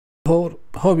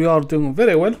Hope you are doing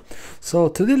very well. So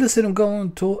today lesson I'm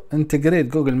going to integrate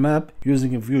Google Map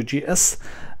using Vue.js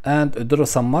and draw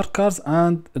some markers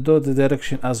and draw the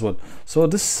direction as well. So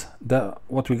this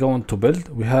what we're going to build.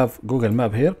 We have Google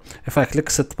Map here. If I click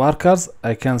set markers,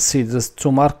 I can see there's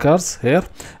two markers here.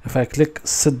 If I click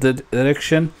set the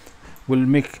direction, will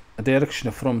make a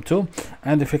direction from two,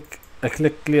 and if I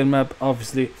click clear map,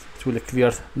 obviously it will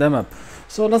clear the map.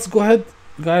 So let's go ahead,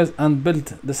 guys, and build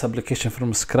this application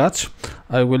from scratch.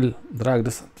 I will drag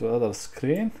this to other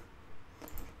screen.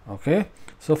 Okay,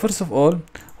 so first of all,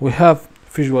 we have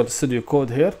Visual Studio Code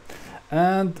here,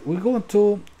 and we're going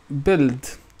to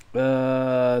build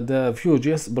the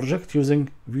Vue.js project using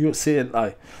Vusjs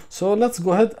Cli. So let's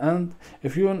go ahead, and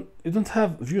if you don't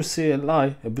have Vusjs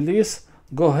Cli, please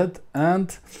go ahead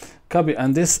and copy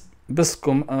and this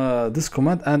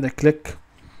command and click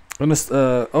on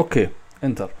okay,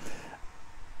 enter.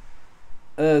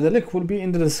 The link will be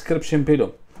in the description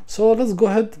below. So let's go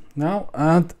ahead now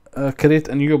and create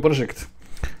a new project.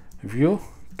 View,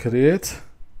 create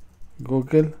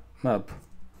Google Map,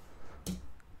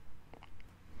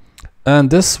 and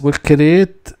this will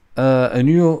create a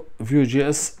new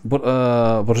Vue.js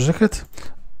project.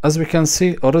 As we can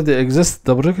see, already exists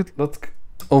the project. Let's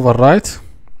overwrite.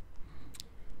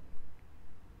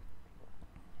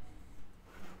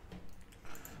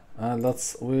 And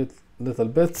let's wait a little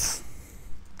bit.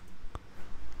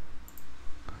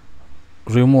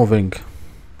 Removing.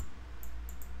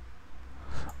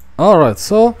 All right,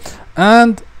 so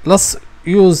and let's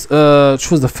use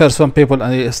choose the first one, people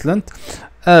and Iceland.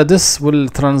 This will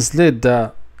translate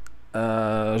the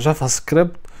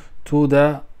JavaScript to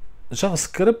the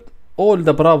JavaScript all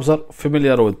the browser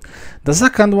familiar with. The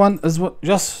second one is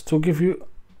just to give you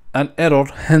an error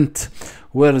hint.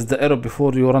 Where is the error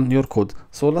before you run your code?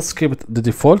 So let's keep it the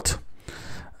default,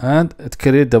 and it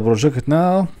create the project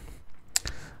now.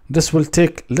 This will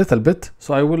take a little bit,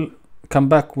 so I will come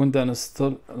back when the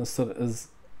install is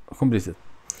completed.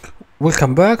 We'll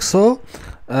come back. So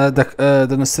the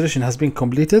installation has been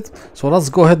completed. So let's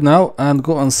go ahead now and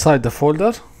go inside the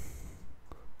folder,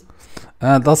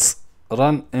 and let's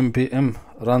run npm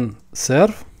run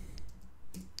serve,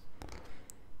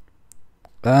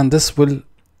 and this will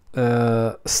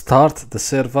start the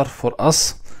server for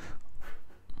us.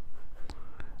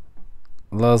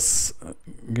 Let's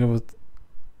give it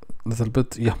a little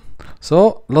bit, yeah.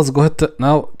 So let's go ahead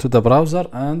now to the browser,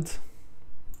 and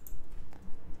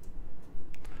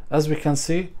as we can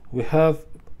see, we have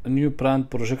a new brand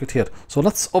project here. So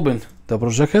let's open the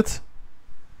project.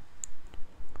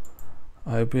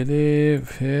 I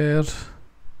believe here,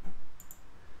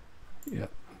 yeah,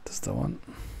 that's the one.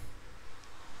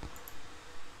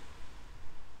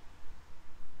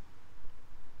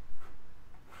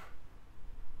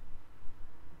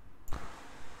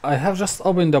 I have just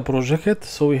opened the project,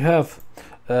 so we have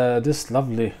this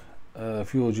lovely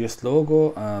Vue.js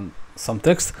logo and some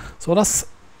text. So let's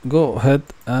go ahead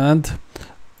and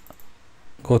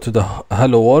go to the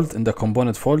hello world in the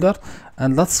component folder,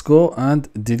 and let's go and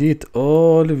delete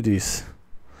all of these.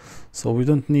 So we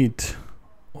don't need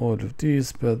all of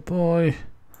these, bad boy.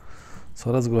 So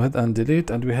let's go ahead and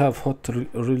delete, and we have hot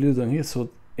reload on here,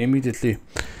 so immediately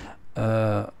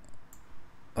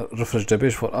refresh the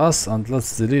page for us. And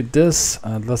let's delete this,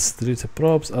 and let's delete the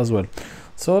props as well.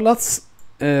 So let's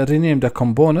rename the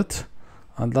component,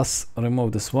 and let's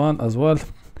remove this one as well.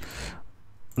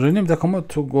 Rename the component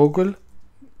to Google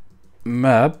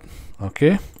Map.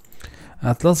 Okay,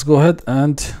 and let's go ahead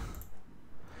and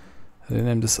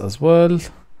rename this as well.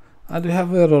 And we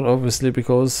have error obviously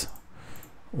because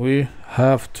we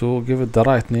have to give it the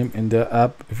right name in the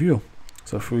app view.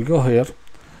 So if we go here,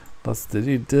 let's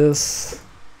delete this,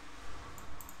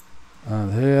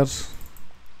 and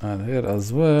here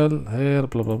as well, here,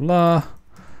 blah blah blah,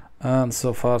 and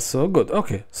so far so good.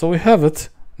 Okay, so we have it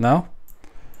now.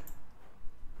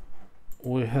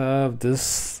 We have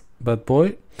this bad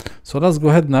boy. So let's go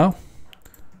ahead now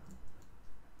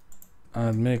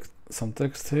and make some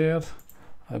text here.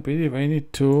 I believe I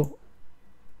need to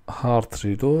hard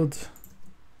reload.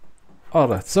 All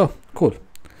right, so cool.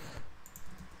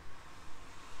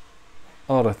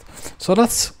 All right, so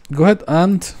let's go ahead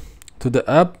and to the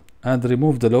app and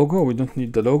remove the logo. We don't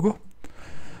need the logo.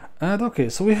 And okay,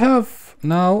 so we have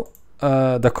now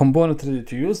the component ready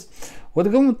to use. We're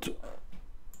going to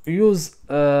use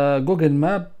Google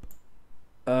Map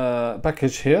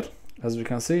package here. As we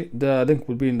can see, the link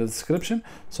will be in the description.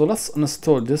 So let's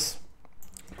install this,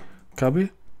 copy,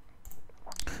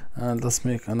 and let's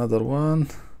make another one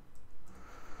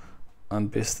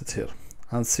and paste it here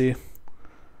and see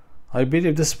I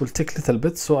believe this will take a little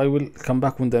bit, so I will come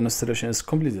back when the installation is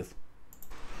completed.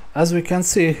 As we can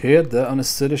see here, the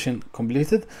installation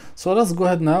completed. So let's go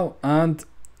ahead now and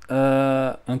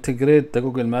integrate the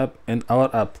Google Map in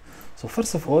our app. So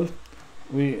first of all,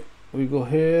 we go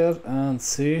here and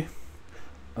see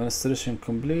installation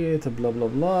complete, blah blah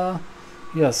blah.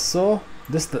 Yes, so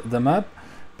this the map.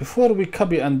 Before we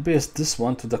copy and paste this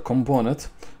one to the component,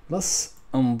 let's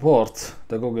import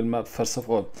the Google Map first of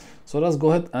all. So let's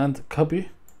go ahead and copy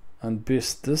and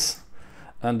paste this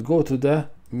and go to the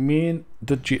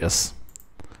main.js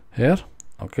here.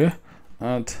 Okay,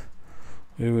 and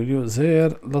we will use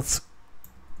here, let's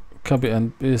copy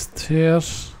and paste here.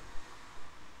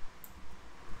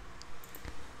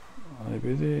 I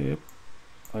believe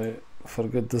I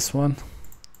forget this one.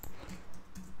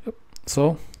 Yep.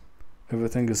 So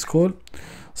everything is cool.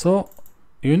 So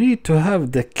you need to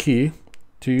have the key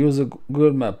to use a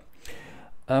Google Map.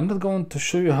 I'm not going to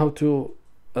show you how to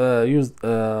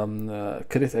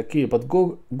create a key, but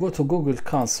go to Google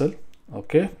Console,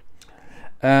 okay,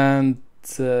 and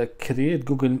create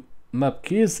Google Map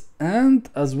keys, and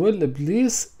as well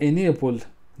please enable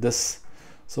this.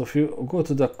 So if you go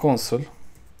to the console,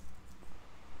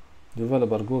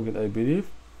 developer Google, I believe,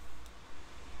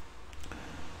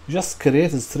 just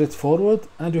create it straightforward,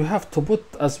 and you have to put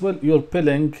as well your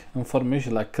billing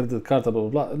information like credit card, blah blah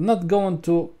blah. Not going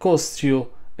to cost you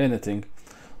anything.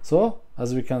 So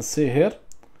as we can see here,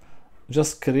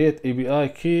 just create API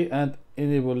key and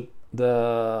enable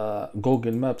the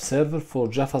Google Map server for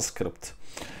JavaScript.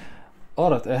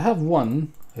 Alright, I have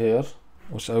one here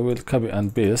which I will copy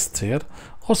and paste here.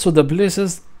 Also the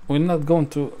places, we're not going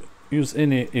to use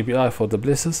any API for the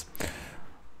places.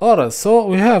 Alright, so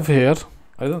we have here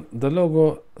the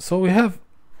logo. So we have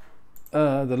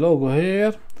the logo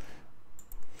here.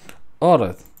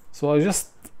 Alright, so I just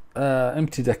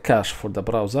empty the cache for the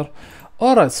browser.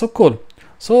 Alright, so cool.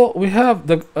 So we have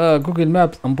the Google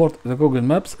Maps, import the Google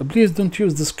Maps. Please don't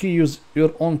use this key, use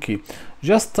your own key.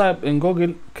 Just type in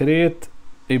Google, create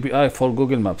API for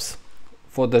Google Maps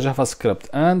for the JavaScript,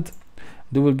 and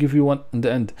they will give you one in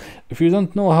the end. If you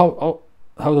don't know how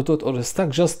to do it or stack,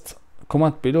 just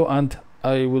comment below and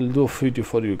I will do a video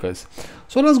for you guys.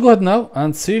 So let's go ahead now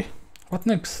and see what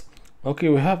next. Okay,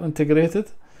 we have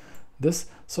integrated this.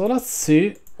 So let's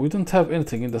see, we don't have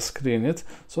anything in the screen yet.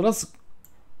 So let's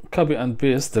copy and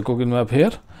paste the Google Map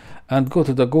here and go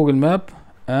to the Google Map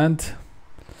and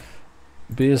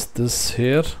paste this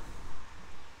here.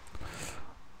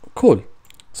 Cool.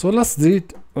 So let's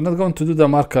delete. We're not going to do the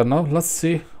marker now. Let's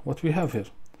see what we have here.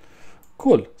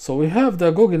 Cool. So we have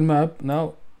the Google Map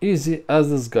now, easy as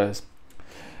this, guys.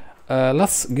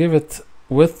 Let's give it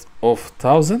width of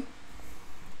 1000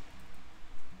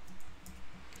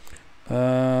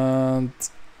 and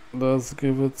let's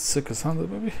give it 600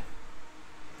 maybe.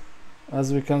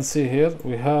 As we can see here,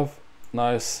 we have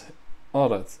nice.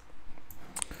 Alright,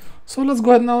 so let's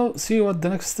go ahead now, see what the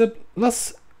next step.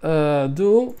 Let's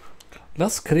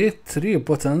let's create 3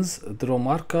 buttons: draw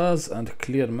markers and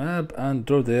clear map and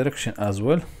draw direction as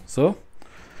well. So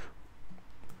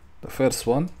the first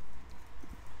one,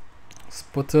 this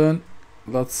button,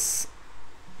 let's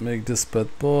make this bad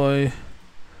boy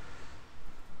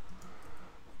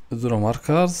draw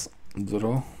markers.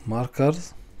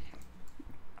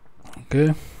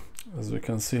 Okay, as we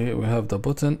can see, we have the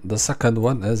button. The second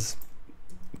one is,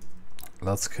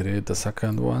 let's create the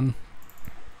second one,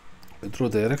 draw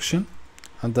direction,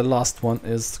 and the last one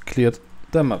is clear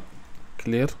the map.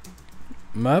 Clear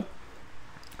map.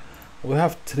 We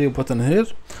have 3 buttons here.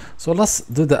 So let's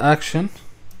do the action.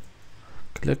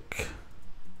 Click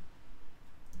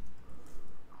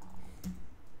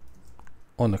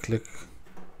on a click.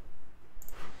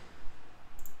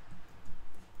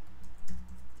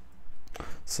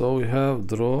 So we have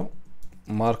draw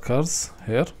markers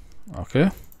here, okay,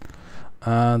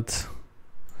 and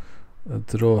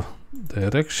draw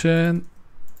direction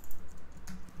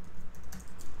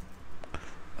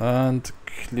and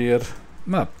clear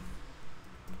map.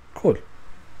 Cool.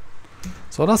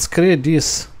 So let's create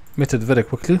this method very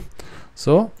quickly.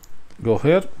 So go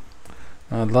here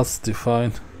and let's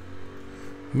define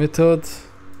method,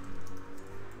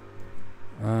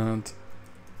 and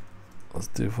let's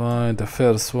define the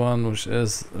first one, which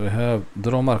is we have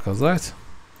draw markers, right?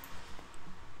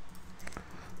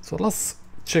 So let's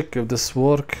check if this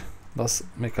work. Let's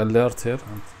make alert here.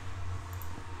 And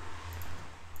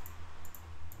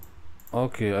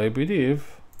okay, I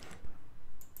believe.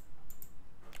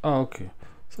 Okay,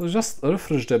 so just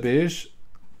refresh the page,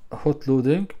 hot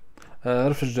loading,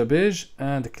 refresh the page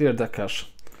and clear the cache.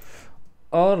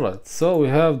 Alright, so we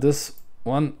have this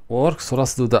one works, so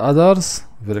let's do the others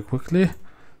very quickly.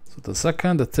 So the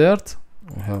second, the third,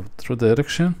 we have true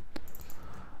direction.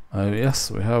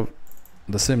 Yes, we have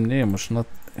the same name, which not,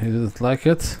 he didn't like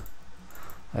it.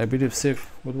 I believe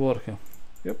safe would work.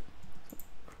 Yep,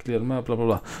 clear map, blah blah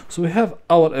blah. So we have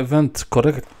our event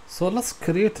correct. So let's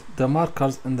create the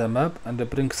markers in the map and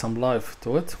bring some life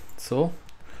to it. So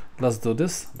let's do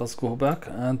this. Let's go back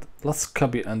and let's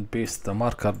copy and paste the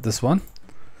marker, this one,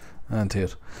 and here.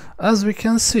 As we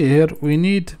can see here, we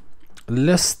need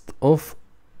list of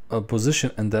a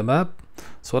position in the map.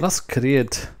 So let's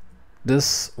create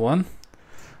this one.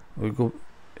 We go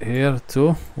here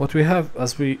to what we have.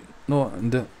 As we know in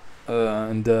the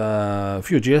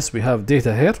Vue.js, we have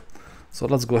data here. So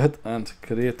let's go ahead and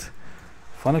create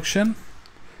function,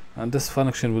 and this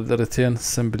function will return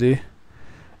simply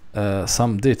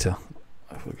some data.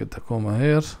 I forget the comma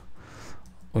here.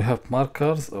 We have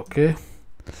markers, okay,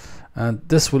 and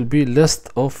this will be list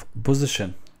of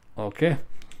position. Okay,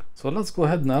 so let's go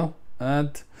ahead now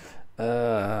and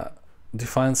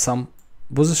define some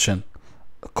position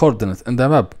coordinate in the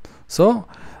map. So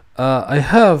I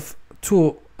have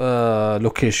two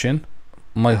location,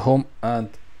 my home and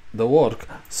the work.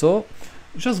 So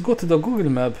just go to the Google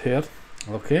map here,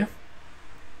 okay,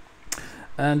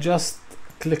 and just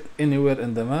click anywhere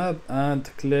in the map and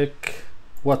click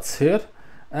what's here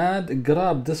and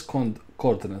grab this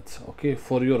coordinate, okay,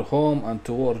 for your home and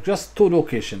to work. Just two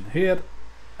location, here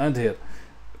and here,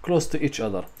 close to each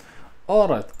other. All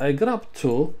right, I grab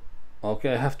two.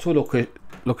 Okay, I have two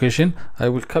location. I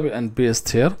will copy and paste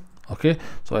here. Okay,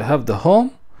 so I have the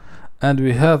home and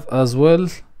we have as well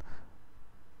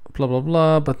blah blah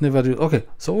blah, but never use. Okay,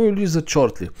 so we will use it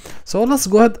shortly. So let's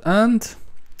go ahead and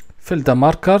fill the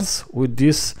markers with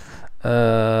this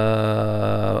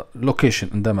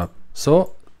location in the map.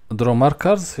 So draw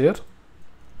markers here.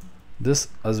 This,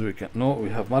 as we can know, we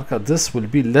have marker. This will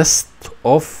be list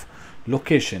of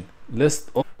location, list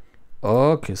of.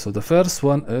 Okay, so the first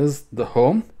one is the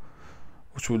home,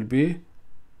 which will be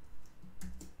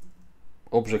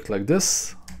object like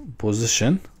this,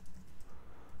 position,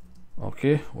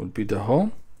 okay, will be the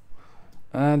home.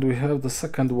 And we have the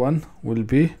second one will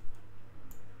be,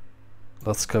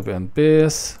 let's copy and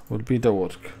paste, will be the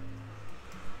work,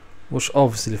 which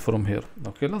obviously from here.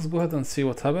 Okay, let's go ahead and see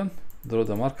what happened. Draw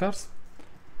the markers.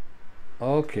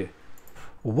 Okay,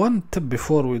 one tip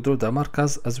before we draw the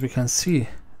markers, as we can see,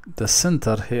 the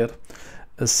center here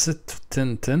is set to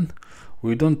 10 10.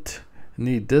 We don't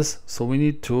need this, so we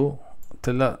need to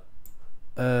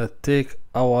take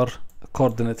our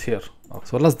coordinate here.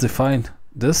 So let's define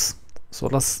this. So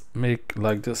let's make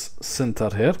like this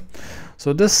center here.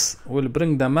 So this will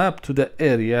bring the map to the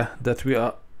area that we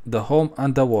are, the home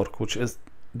and the work, which is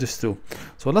this two.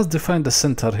 So let's define the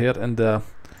center here in the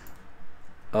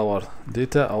our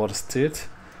data, our state,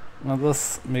 and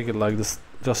let's make it like this,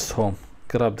 just home.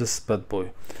 Grab this bad boy.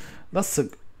 Let's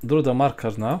draw the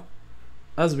marker now.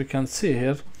 As we can see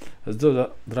here, let's do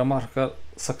the marker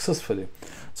successfully.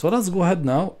 So let's go ahead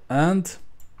now and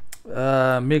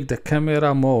make the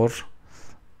camera more.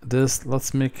 This,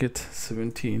 let's make it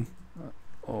 17.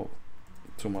 Oh,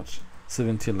 too much.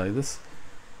 17 like this.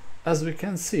 As we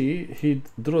can see, he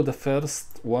drew the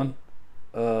first one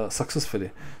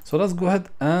successfully. So let's go ahead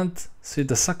and see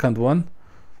the second one.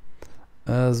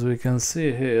 As we can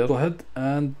see here, go ahead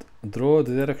and draw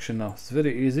the direction now. It's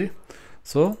very easy.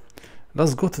 So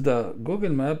let's go to the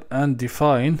Google map and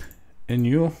define a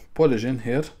new polygon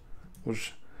here,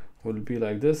 which will be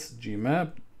like this,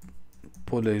 gmap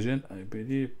polygon, I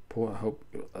believe, I hope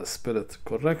I spell it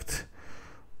correct,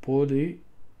 polygon,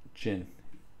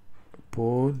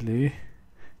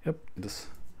 yep, this.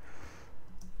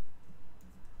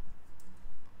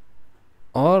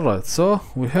 All right, so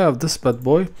we have this bad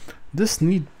boy. This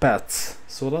need paths,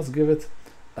 so let's give it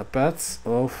a path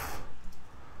of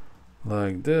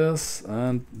like this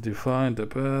and define the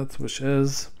path, which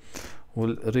is,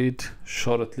 we'll read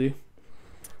shortly.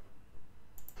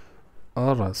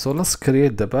 All right, so let's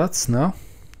create the paths now.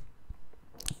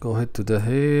 Go ahead to the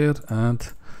here and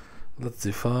let's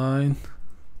define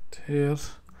here.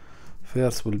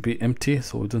 First will be empty,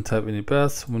 so we don't have any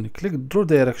paths. When you click draw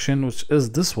direction, which is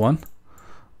this one,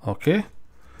 okay,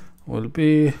 will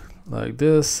be like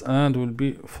this and will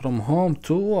be from home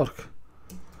to work.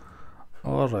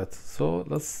 All right, so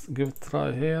let's give it a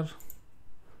try here.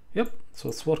 Yep, so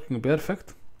it's working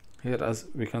perfect here, as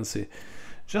we can see.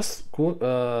 Just go,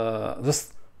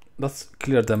 let's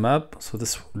clear the map, so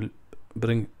this will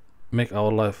make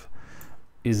our life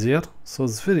easier. So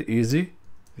it's very easy.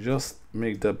 Just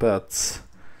make the paths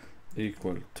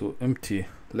equal to empty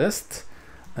list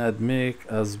and make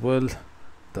as well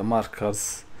the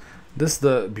markers. This is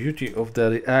the beauty of the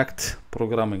React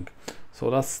programming. So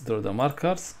let's draw the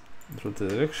markers, draw the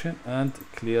direction, and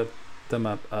clear the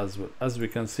map as well. As we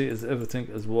can see, is everything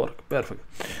is work perfect.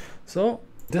 So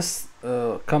this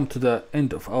come to the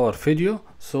end of our video.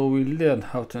 So we learn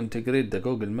how to integrate the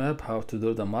Google Map, how to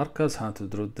draw the markers, how to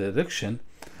draw the direction,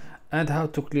 and how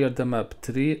to clear the map.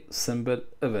 3 simple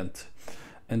events.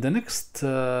 In the next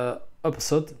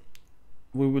episode,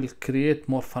 we will create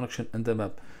more function in the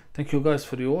map. Thank you guys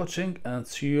for your watching, and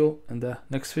see you in the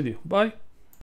next video. Bye.